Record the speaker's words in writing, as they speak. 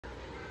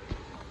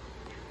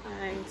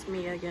Hi, it's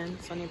me again,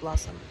 Sunny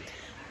Blossom.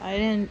 I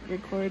didn't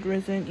record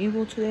Resident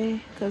Evil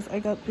today because I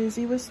got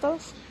busy with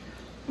stuff,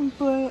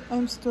 but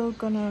I'm still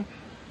gonna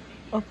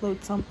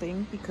upload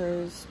something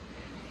because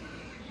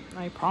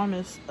I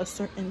promised a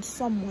certain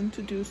someone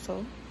to do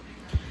so.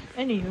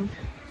 Anywho,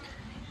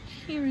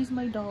 here is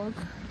my dog.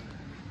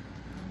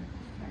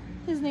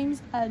 His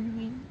name's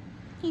Alvin.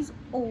 He's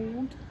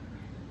old.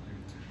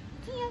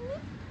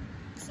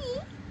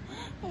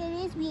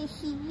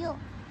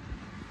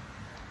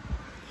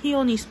 He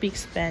only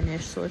speaks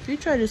Spanish, so if you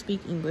try to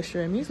speak English to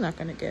him, he's not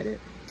gonna get it.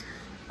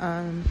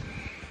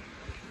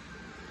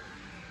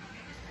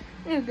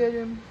 You get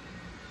him.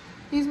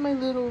 He's my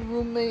little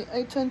roommate.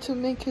 I tend to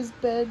make his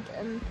bed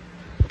and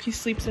he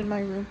sleeps in my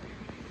room.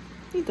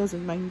 He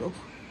doesn't mind though.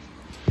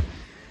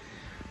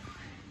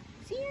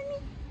 ¿Sí,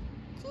 Ani?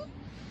 ¿Sí?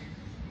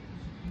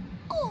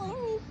 Ay,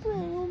 mi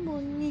perro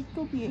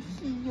bonito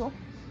viejillo.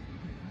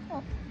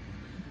 Oh.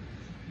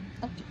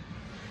 Okay.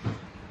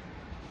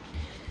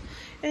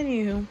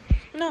 Anywho,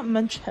 not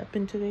much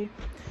happened today.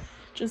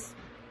 Just,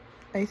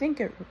 I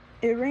think it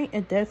rained.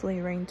 It definitely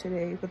rained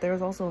today, but there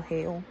was also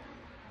hail.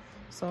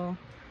 So,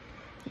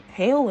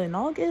 hail in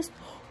August?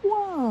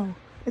 Wow,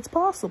 it's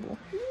possible.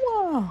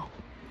 Wow.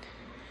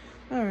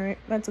 All right,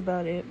 that's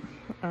about it.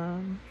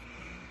 I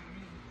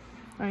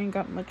ain't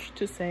got much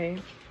to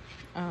say.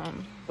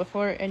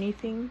 Before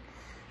anything,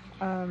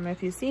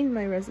 if you've seen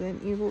my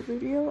Resident Evil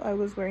video, I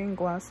was wearing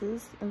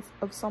glasses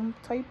of some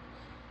type.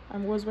 I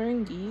was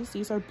wearing these.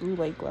 These are blue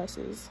light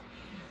glasses.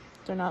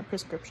 They're not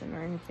prescription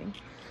or anything.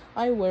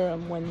 I wear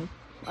them when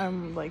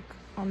I'm like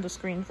on the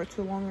screen for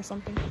too long or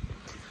something.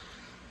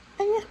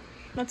 And yeah,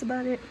 that's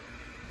about it.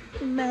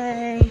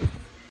 Bye.